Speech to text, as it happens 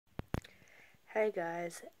Hey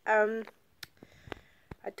guys, I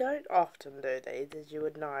don't often do these as you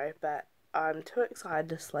would know, but I'm too excited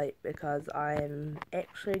to sleep because I'm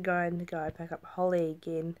actually going to go pick up Holly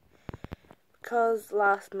again because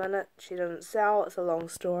last minute she didn't sell. It's a long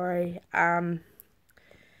story, but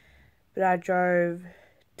I drove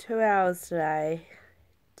 2 hours today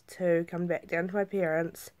to come back down to my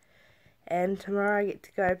parents, and tomorrow I get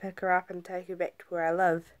to go pick her up and take her back to where I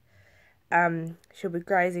live. She'll be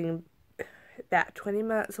grazing about 20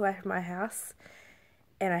 minutes away from my house,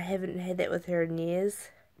 and I haven't had that with her in years.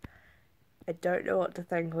 I don't know what to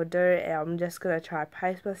think or do, and I'm just going to try to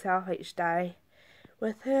pace myself each day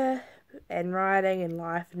with her and riding and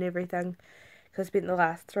life and everything, because I spent the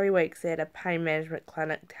last 3 weeks at a pain management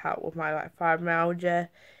clinic to help with my fibromyalgia,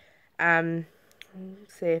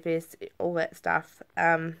 CFS, all that stuff,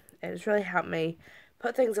 and it's really helped me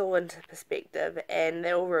put things all into perspective, and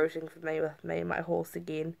they're all rooting for me with me and my horse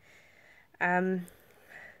again.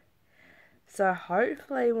 So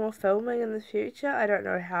hopefully more filming in the future. I don't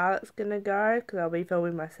know how it's going to go because I'll be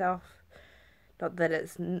filming myself. Not that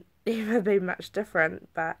it's ever been much different,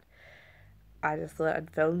 but I just thought I'd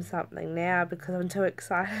film something now because I'm too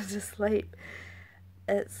excited to sleep.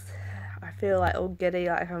 I feel like all giddy,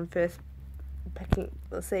 like I'm first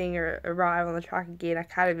seeing her arrive on the truck again. I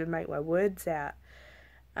can't even make my words out.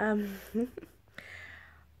 I'm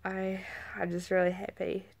just really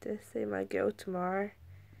happy to see my girl tomorrow.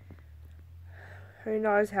 Who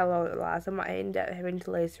knows how long it lasts. I might end up having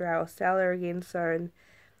to leave her or sell her again soon.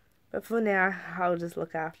 But for now, I'll just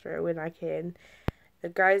look after her when I can. The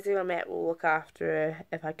grazing I'm at will look after her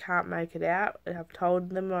if I can't make it out. And I've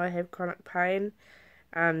told them I have chronic pain.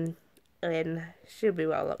 And she'll be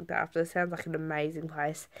well looked after. It sounds like an amazing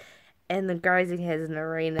place. And the grazing has an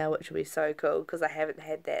arena, which will be so cool because I haven't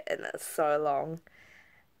had that in so long.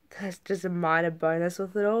 That's just a minor bonus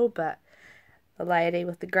with it all, but the lady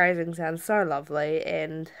with the grazing sounds so lovely,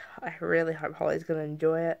 and I really hope Holly's going to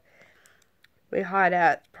enjoy it. We hired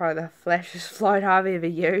out probably the flashiest float I've ever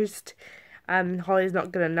used. Holly's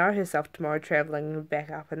not going to know herself tomorrow travelling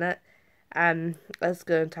back up in it. It's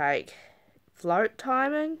going to take float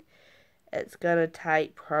timing. It's going to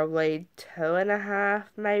take probably 2.5,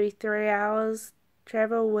 maybe 3 hours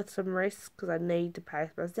travel with some rest because I need to pace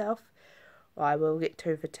myself, or I will get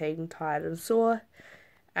too fatigued, tired and sore.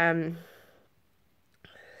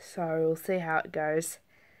 So we'll see how it goes.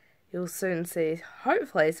 You'll soon see,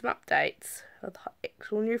 hopefully, some updates with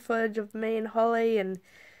actual new footage of me and Holly, and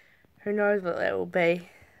who knows what that will be.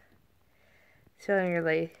 Feeling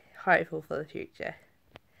really hopeful for the future.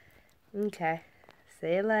 Okay,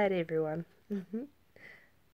 see you later, everyone.